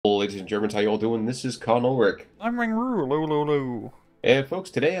Ladies and Germans, how you all doing? This is Con Ulrich. I'm Ringru, lo lo lo. And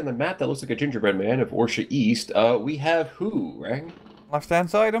folks, today on the map that looks like a gingerbread man of Orsha East, we have who, right? Left hand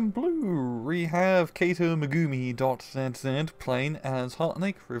side in blue, we have Kato Megumi.zz playing as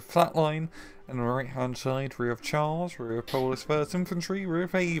Hartnett with Flatline, and on the right hand side we have Charles with Polish First Infantry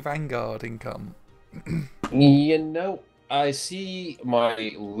with a Vanguard income. You know, I see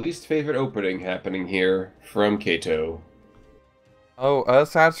my least favorite opening happening here from Kato. Oh,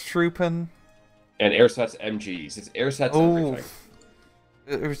 Ersatz Troopin. And Airsats MGs. It's Airsats Oh, everything.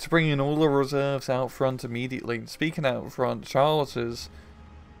 it was bringing all the reserves out front immediately. And speaking out front, Charles is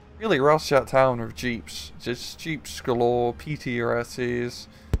really rushed that town with jeeps. Just jeeps galore, PTRSs,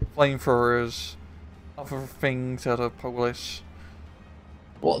 flamethrowers, other things that are Polish.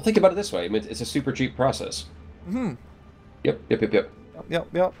 Well, think about it this way. I mean, it's a super cheap process. Hmm. Yep. Yep.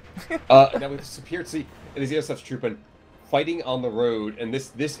 Now we've disappeared. See, it is Airsats trooping, fighting on the road, and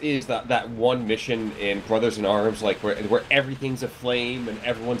this is that one mission in Brothers in Arms, like where everything's aflame and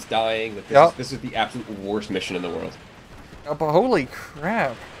everyone's dying. That this is the absolute worst mission in the world. But holy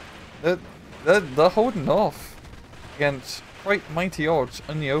crap, they're holding off against quite mighty odds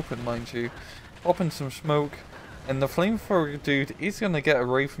in the open, mind you. Popping some smoke, and the flamethrower dude is gonna get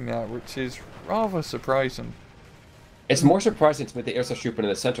away from that, which is rather surprising. It's more surprising to me the Airsats trooping in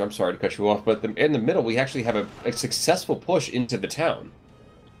the center. I'm sorry to cut you off, but in the middle we actually have a successful push into the town.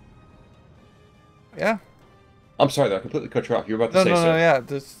 Yeah. I'm sorry though, I completely cut you off. You were about to say No, so. yeah,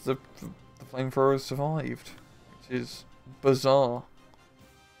 the flamethrower survived, which is bizarre.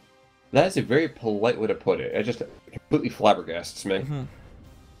 That is a very polite way to put it. It just completely flabbergasts me.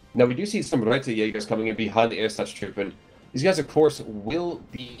 Now, we do see some Reite Jaegers coming in behind the Airsats troop, and these guys, of course, will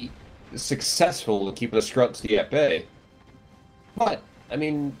be successful in keeping the Strutski at bay. But, I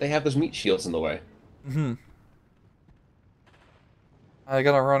mean, they have those meat shields in the way. They're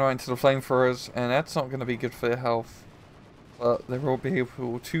gonna run right into the flamethrowers, and that's not gonna be good for their health. But they will be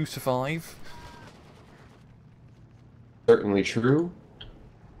able to survive. Certainly true.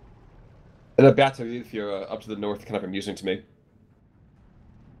 And a battle if you're up to the north, kind of amusing to me.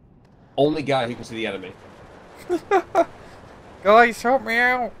 Only guy who can see the enemy. Guys, help me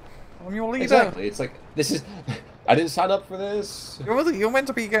out! I'm your leader. Exactly. It's like, this is... I didn't sign up for this. You're meant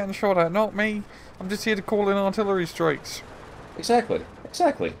to be getting shot at, not me. I'm just here to call in artillery strikes. Exactly.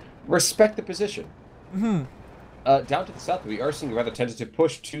 Respect the position. Down to the south, we are seeing a rather tentative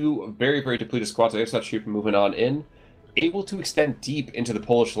push to very, very depleted squads. There's that troop moving on in. Able to extend deep into the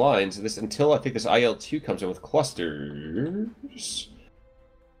Polish lines until I think this IL-2 comes in with clusters.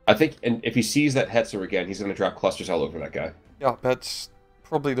 I think, and if he sees that Hetzer again, he's going to drop clusters all over that guy. Yeah, that's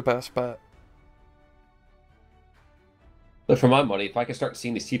probably the best bet. But for my money, if I can start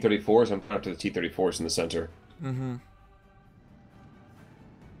seeing these T-34s, I'm going after the T-34s in the center.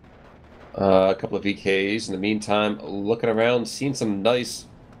 A couple of VKs. In the meantime, looking around, seeing some nice,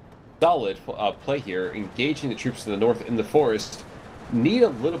 solid play here, engaging the troops to the north in the forest. Need a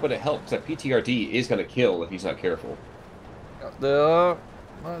little bit of help, because that PTRD is going to kill if he's not careful.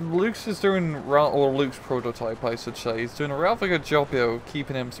 Luke's is doing, or Luke's prototype, I should say, is doing a rather good job here,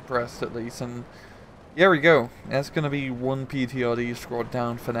 keeping him suppressed at least, and there we go. That's going to be one PTRD squad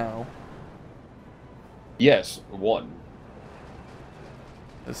down for now. Yes, one.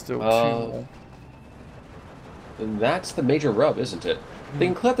 There's still two more. And that's the major rub, isn't it? They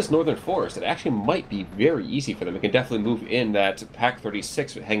can clear this northern forest. It actually might be very easy for them. It can definitely move in that Pack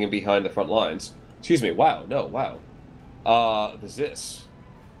 36 hanging behind the front lines. Excuse me, wow, no, wow. This.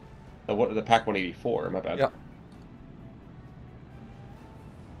 The Pack 184, my bad. Yeah.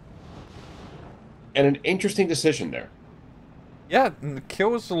 And an interesting decision there. Yeah, and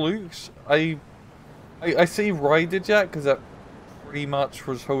kills the Lukes. I see Raided yet, because that pretty much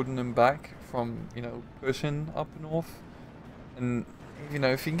was holding him back from, pushing up north. And,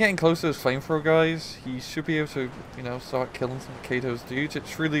 if you can get in close to those flamethrower guys, he should be able to, start killing some of Kato's dudes.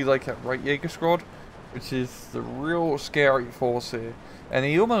 It's really like a Right Jaeger squad, which is the real scary force here. And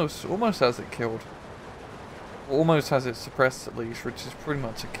he almost has it killed. Almost has it suppressed at least, which is pretty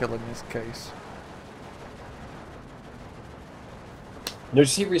much a kill in this case. Did you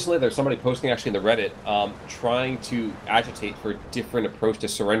see recently there's somebody posting actually in the Reddit trying to agitate for a different approach to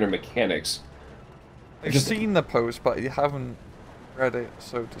surrender mechanics? I've seen the post, but you haven't read it,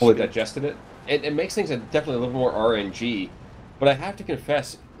 so to fully speak. digested it. It makes things definitely a little more RNG, but I have to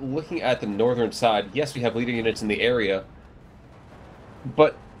confess, looking at the northern side, yes, we have leader units in the area,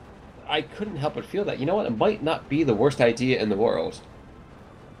 but I couldn't help but feel that, you know what, it might not be the worst idea in the world.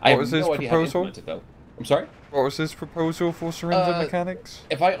 I have no idea how to implement it, though. I'm sorry? What was his proposal for surrender mechanics?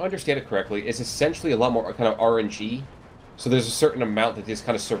 If I understand it correctly, it's essentially a lot more kind of RNG. So there's a certain amount that they just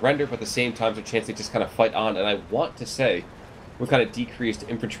kind of surrender, but at the same time, there's a chance they just kind of fight on. And I want to say, with kind of decreased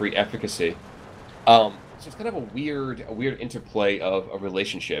infantry efficacy, so it's kind of a weird interplay of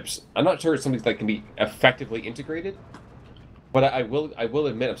relationships. I'm not sure it's something that can be effectively integrated, but I will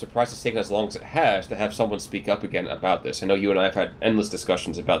admit I'm surprised it's taken as long as it has to have someone speak up again about this. I know you and I have had endless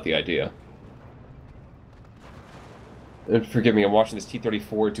discussions about the idea. And forgive me, I'm watching this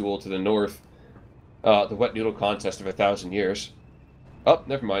T-34 duel to the north. The wet noodle contest of 1,000 years. Oh,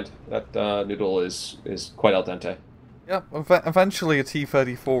 never mind. That noodle is quite al dente. Yeah, eventually a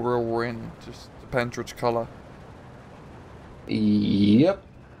T-34 will win. Just depends which color. Yep.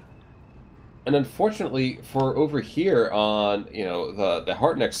 And unfortunately, for over here on the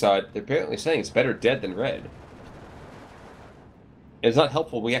Heartneck side, they're apparently saying it's better dead than red. It's not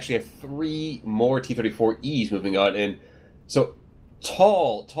helpful. We actually have 3 more T-34Es moving on, and so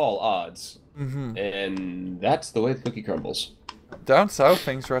tall odds. Mm-hmm. And that's the way the cookie crumbles. Down south,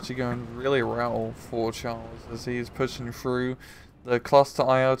 things are actually going really well for Charles as he's pushing through. The cluster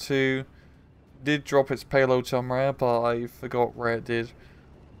IL-2 did drop its payload somewhere, but I forgot where it did.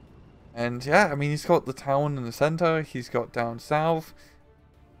 And yeah, I mean, he's got the town in the center, he's got down south.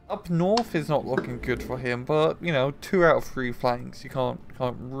 Up north is not looking good for him, but, 2 out of 3 flanks, you can't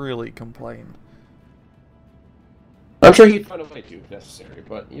really complain. I'm sure he'd find a way to if necessary,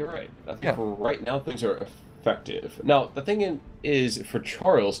 but you're right. I think Yeah. for right now, things are effective. Now, the thing is, for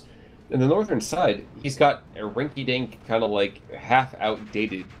Charles, in the northern side, he's got a rinky-dink, kind of like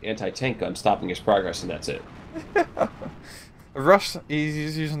half-outdated anti-tank gun stopping his progress, and that's it.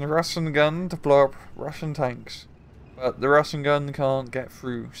 He's using the Russian gun to blow up Russian tanks. But the Russian gun can't get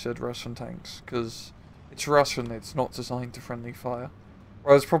through said Russian tanks, because it's Russian, it's not designed to friendly fire.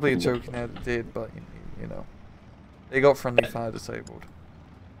 Well, it's probably a joke in there that did, but, they got friendly fire disabled.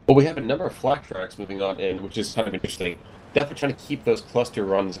 Well, we have a number of flak tracks moving on in, which is kind of interesting. Definitely trying to keep those cluster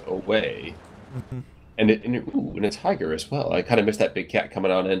runs away. Mm-hmm. And a tiger as well. I kind of missed that big cat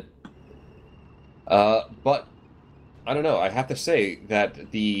coming on in. But, I don't know, I have to say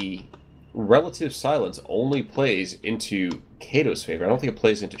that the relative silence only plays into Kato's favor. I don't think it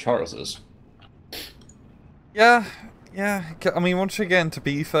plays into Charles's. Yeah. I mean, once you get into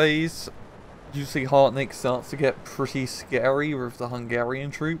B phase, usually Hartnett starts to get pretty scary with the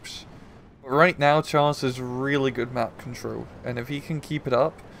Hungarian troops. But right now, Charles has really good map control, and if he can keep it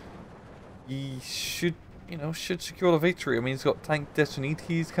up, he should secure the victory. I mean, he's got tank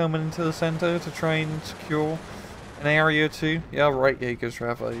Detonitis coming into the center to try and secure an area too. Yeah, right,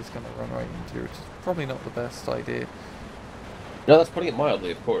 Jägerschreiber he's going to run right into, which is probably not the best idea. No, that's putting it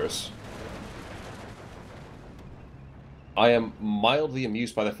mildly, of course. I am mildly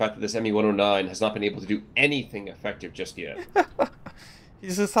amused by the fact that this ME-109 has not been able to do anything effective just yet.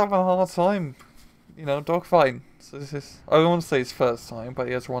 He's just having a hard time, dogfighting. So this is, I don't want to say his first time, but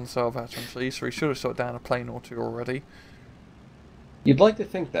he has 1 salvage actually, so he should have shot down a plane or 2 already. You'd like to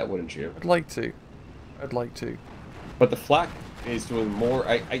think that, wouldn't you? I'd like to. But the flak is doing more.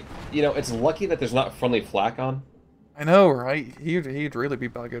 It's lucky that there's not friendly flak on. I know, right? He'd really be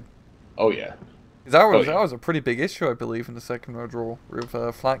buggered. Oh yeah. That was a pretty big issue, I believe, in the Second World War, with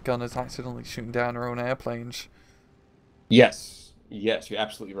flak gunners accidentally shooting down their own airplanes. Yes, you're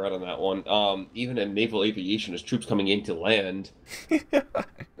absolutely right on that one. Even in naval aviation, as troops coming into land,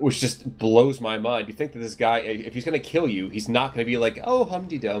 which just blows my mind. You think that this guy, if he's going to kill you, he's not going to be like, oh,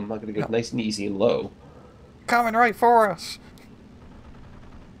 humdy-dum, I'm going to go nice and easy and low. Coming right for us!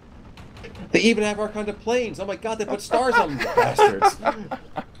 They even have our kind of planes. Oh my god, they put stars on them, bastards.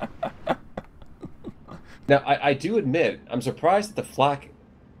 Now, I do admit, I'm surprised that the flak,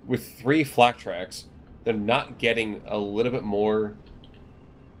 with 3 flak tracks, they're not getting a little bit more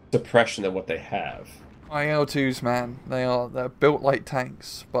suppression than what they have. IL-2s, man, they're built like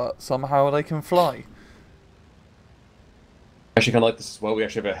tanks, but somehow they can fly. I actually kind of like this as well. We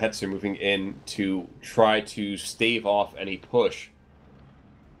actually have a Hetzer moving in to try to stave off any push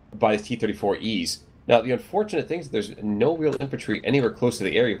by the T-34Es. Now, the unfortunate thing is that there's no real infantry anywhere close to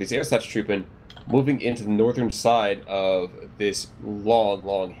the area. These Ersatz Truppen moving into the northern side of this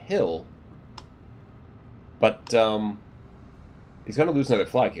long hill. But, he's going to lose another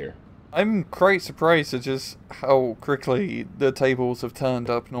flag here. I'm quite surprised at just how quickly the tables have turned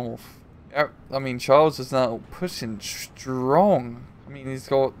up north. I mean, Charles is now pushing strong. I mean, he's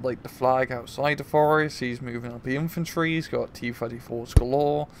got, like, the flag outside the forest, he's moving up the infantry, he's got T-34s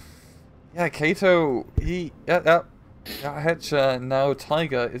galore. Yeah, Kato, that Hetcher, now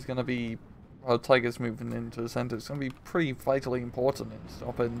Tiger is going to be, well, Tiger's moving into the center, it's going to be pretty vitally important in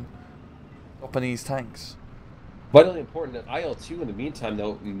stopping these tanks. Vitally important that IL-2 in the meantime,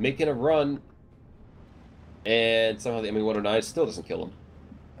 though, making a run. And somehow the ME-109 still doesn't kill him.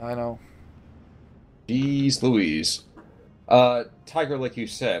 I know. Jeez Louise. Tiger, like you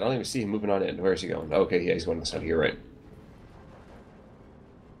said, I don't even see him moving on in. Where is he going? Okay, yeah, he's going to the side here, right?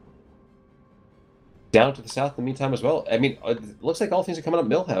 Down to the south in the meantime as well. I mean, it looks like all things are coming up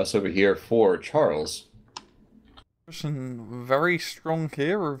Millhouse over here for Charles. Some very strong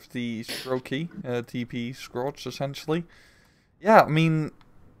here of the Strokey TP Scrots, essentially. Yeah, I mean,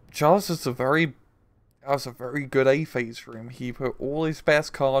 Charles is that was a very good A phase for him. He put all his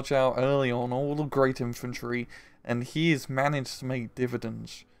best cards out early on, all the great infantry, and he has managed to make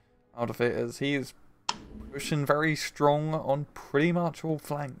dividends out of it as he is pushing very strong on pretty much all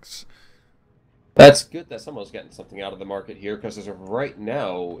flanks. That's good that someone's getting something out of the market here, because as of right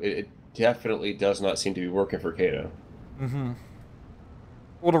now, it definitely does not seem to be working for Kato. Mm-hmm.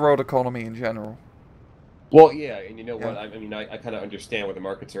 Or the road economy in general. Well, yeah, and you know Yeah. what? I mean, I kind of understand where the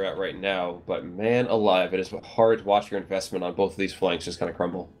markets are at right now, but man alive, it is hard to watch your investment on both of these flanks just kind of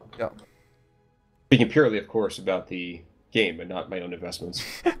crumble. Yeah. Speaking purely, of course, about the game and not my own investments.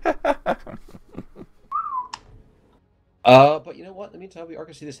 But you know what? In the meantime, we are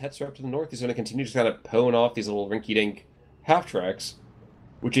going to see this head up to the north. He's going to continue to kind of pwn off these little rinky-dink half-tracks,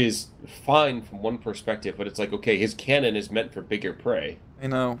 which is fine from one perspective, but it's like, okay, his cannon is meant for bigger prey. I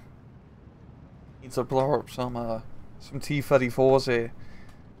know. Needs to blow up some T-34s here.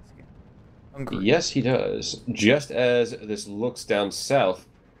 Hungry. Yes, he does. Just as this looks down south,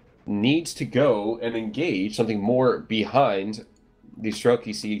 needs to go and engage something more behind these Strokey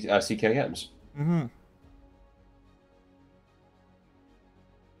CKMs. Mm-hmm.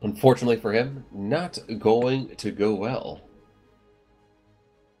 Unfortunately for him, not going to go well.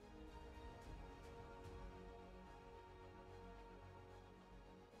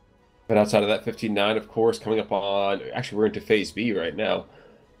 But outside of that 15-9, of course, coming up on... Actually, we're into Phase B right now.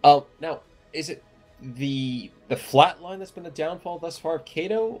 Now, is it the flat line that's been the downfall thus far of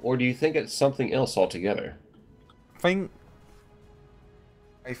Kato, or do you think it's something else altogether? I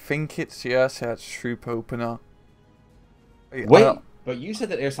think it's Airset's troop opener. Wait, but you said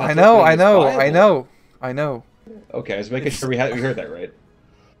that Airset's I know. Okay, I was making sure we heard that right.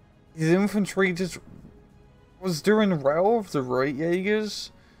 His infantry just was doing well with the right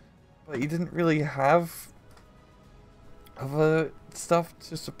Jaegers, but he didn't really have other stuff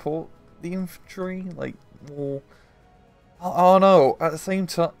to support the infantry. Like, more. I don't know. At the same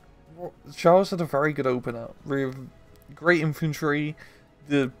time, Charles had a very good opener with great infantry.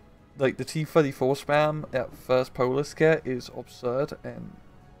 The T-34 spam at first Polis get is absurd, and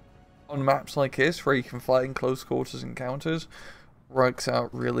on maps like this where you can fight in close quarters encounters, works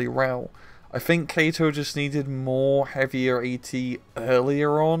out really well. I think Kato just needed more heavier AT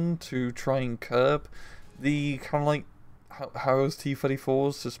earlier on to try and curb the kind of like how those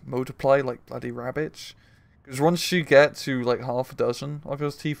T-34s just multiply like bloody rabbits. Because once you get to like half a dozen of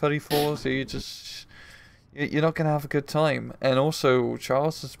those T-34s, you're not going to have a good time. And also,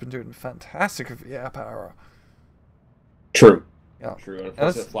 Charles has been doing fantastic with the air power. True. Yeah. True. And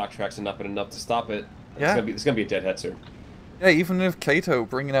unfortunately, the flak tracks have not been enough to stop it. Yeah. It's gonna be a dead head soon. Yeah, even with Kato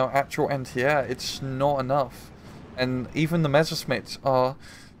bringing out actual anti-air, it's not enough. And even the Messerschmitts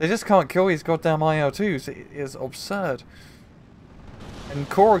they just can't kill these goddamn IL-2s. It is absurd. And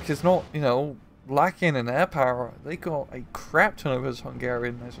Korok is not, lacking in air power. They got a crap ton of his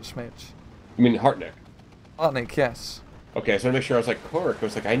Hungarian Messerschmitts. You mean Hartnett? Hartnett, yes. Okay, so I make sure I was like, Korok. I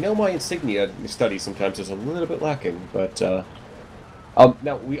was like, I know my insignia study sometimes is a little bit lacking, but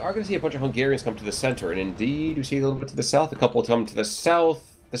now we are going to see a bunch of Hungarians come to the center, and indeed we see a little bit to the south, a couple come to the south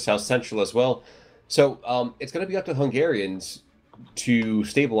central as well. So it's going to be up to Hungarians to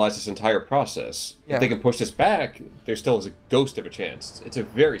stabilize this entire process. Yeah. If they can push this back, there still is a ghost of a chance. It's a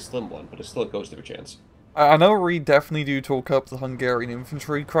very slim one, but it's still a ghost of a chance. I know we definitely do talk up the Hungarian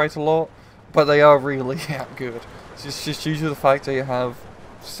infantry quite a lot, but they are really good. It's just due to the fact that you have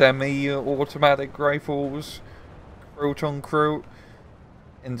semi-automatic rifles, quote unquote,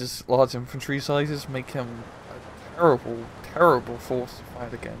 and just large infantry sizes make him a terrible, terrible force to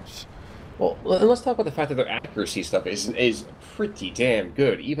fight against. Well, let's talk about the fact that their accuracy stuff is pretty damn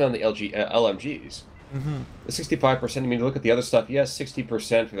good, even on the LMGs. Mm-hmm. The 65%. I mean, look at the other stuff. Yes,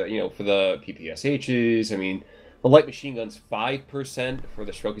 60% for the for the PPSHs. I mean, the light machine guns 5% for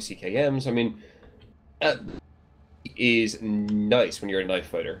the Strokey CKMs. I mean, that is nice when you're a knife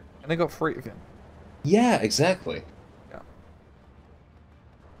fighter. And they got 3 of him. Yeah, exactly. Yeah.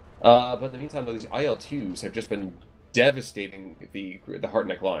 But in the meantime, though, these IL-2s have just been devastating the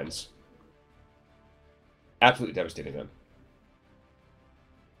Hartnett lines. Absolutely devastating them.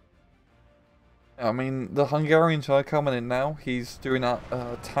 I mean, the Hungarians are coming in now. He's doing that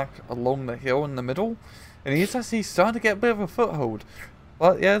attack along the hill in the middle. And he's actually starting to get a bit of a foothold.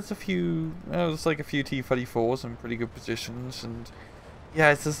 But yeah, there's a few, there's like a few T-34s in pretty good positions, and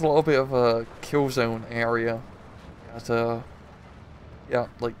yeah, it's just a little bit of a kill zone area at yeah,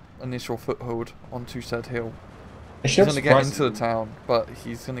 like initial foothold onto said hill. He's Actually, I'm gonna get surprised. into the town, but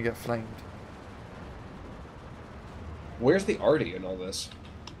he's gonna get flamed. Where's the arty in all this?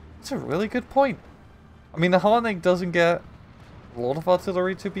 That's a really good point. I mean, the Harnik doesn't get a lot of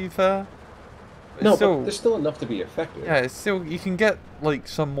artillery, to be fair. But No, still, but there's still enough to be effective. yeah, it's still, you can get like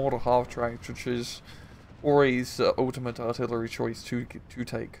some mortar half tracks, which is always the ultimate artillery choice to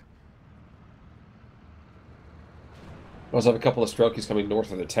take. We also have a couple of Strelkies coming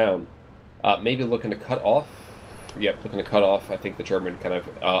north of the town. Maybe looking to cut off. Yep, looking to cut off, I think, the German kind of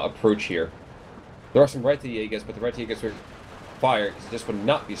approach here. There are some right Jaegers, but the right Jaegers are fire because this would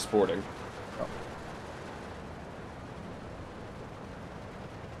not be sporting. Oh.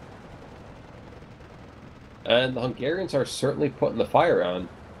 And the Hungarians are certainly putting the fire on,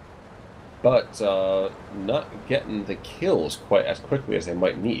 but not getting the kills quite as quickly as they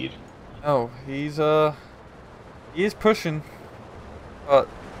might need. Oh, he is pushing, but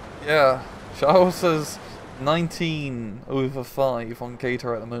yeah, Charles says 19/5 on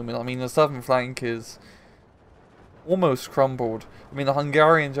Kato at the moment. I mean, the southern flank is almost crumbled. I mean, the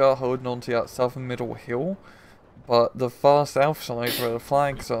Hungarians are holding on to that southern middle hill, but the far south side where the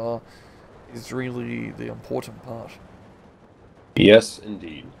flanks are is really the important part. Yes,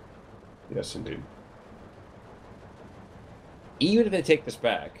 indeed. Yes, indeed. Even if they take this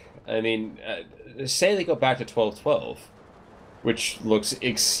back, I mean, say they go back to 12-12, which looks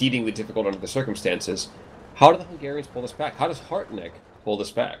exceedingly difficult under the circumstances, how do the Hungarians pull this back? How does Hartneck pull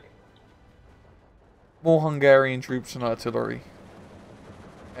this back? More Hungarian troops and artillery,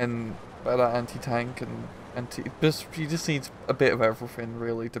 and better anti-tank and he just needs a bit of everything,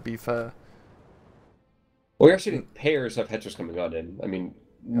 really, to be fair. Well, we're actually pairs of headsers coming on in. I mean,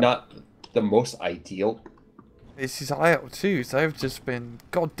 not the most ideal. It's his IL-2s. They've just been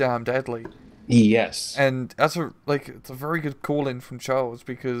goddamn deadly. Yes. And that's it's a very good call-in from Charles,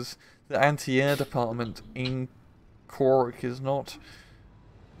 because the anti-air department in Cork is not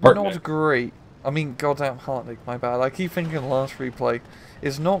great. I mean, goddamn Hartnick, my bad. I keep thinking last replay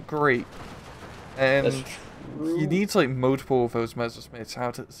is not great. And he needs like multiple of those Messerschmitts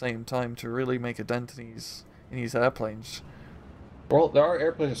out at the same time to really make a dent in his airplanes. Well, there are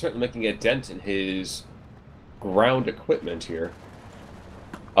airplanes that are certainly making a dent in his ground equipment here.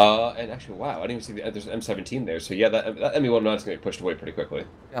 And actually, wow, I didn't even see there's an M17 there. So yeah, that ME-19 is going to get pushed away pretty quickly.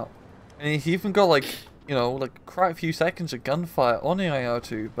 Yeah, and he even got like quite a few seconds of gunfire on the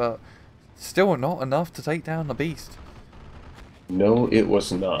IR-2, but still not enough to take down the beast. No, it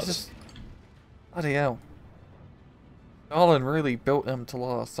was not. It's just bloody hell. Stalin really built him to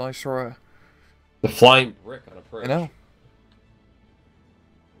last, I swear. The flying brick on approach. I know.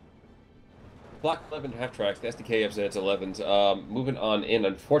 Block 11 half tracks, the SDKFZ's 11s. Moving on in.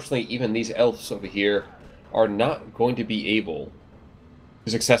 Unfortunately, even these elves over here are not going to be able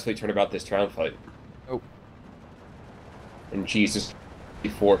to successfully turn about this round fight. Oh. And Jesus,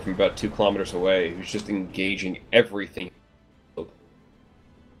 before from about 2 kilometers away, who's just engaging everything.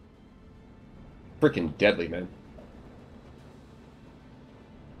 Freaking deadly, man.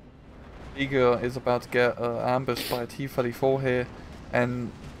 Igor is about to get ambushed by a T-34 here,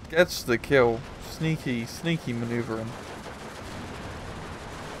 and gets the kill. Sneaky maneuvering.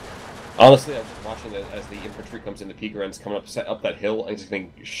 Honestly, I was just watching it as the infantry comes in, the Peaker ends coming up, set up that hill, and just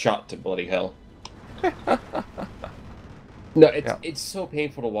getting shot to bloody hell. No, it's so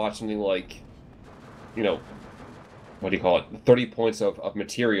painful to watch something like, what do you call it? 30 points of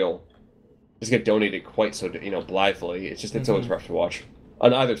material just get donated quite so, blithely. It's always rough to watch.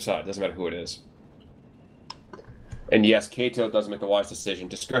 On either side, doesn't matter who it is. And yes, Kato does make a wise decision.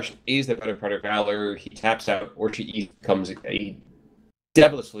 Discretion is the better part of valor. He taps out, or she becomes a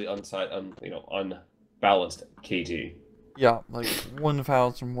devilishly unbalanced KT. Yeah, like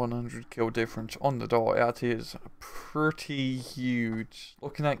 1,100 kill difference on the dot. That is pretty huge.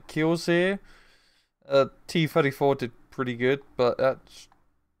 Looking at kills here, T-34 did pretty good, but that's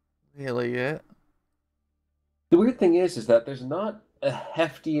really it. The weird thing is that there's not a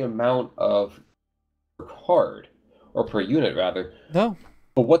hefty amount of card, or per unit rather. No.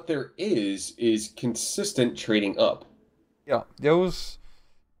 But what there is consistent trading up. Yeah, the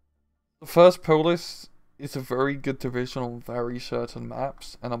first Polis is a very good division on very certain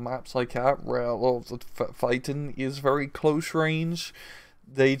maps, and on maps like that where a lot of the fighting is very close range,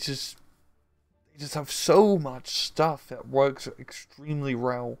 they just have so much stuff that works extremely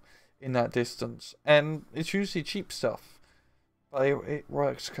well in that distance, and it's usually cheap stuff. But it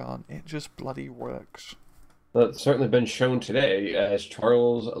works, Khan. It just bloody works. That's certainly been shown today as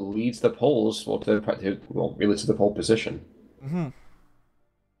Charles leads the polls, well, really to the pole position. Mm-hmm.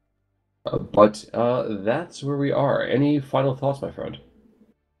 But that's where we are. Any final thoughts, my friend?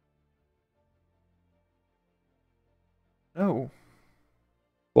 No.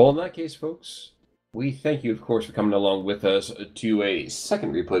 Well, in that case, folks, we thank you, of course, for coming along with us to a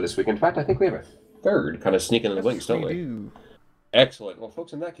second replay this week. In fact, I think we have a third kind of sneaking in the wings, Yes, don't we we? do. Excellent. Well,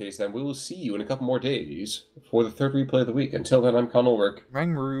 folks, in that case, then we will see you in a couple more days for the third replay of the week. Until then, I'm Connell Work.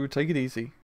 Rangru, take it easy.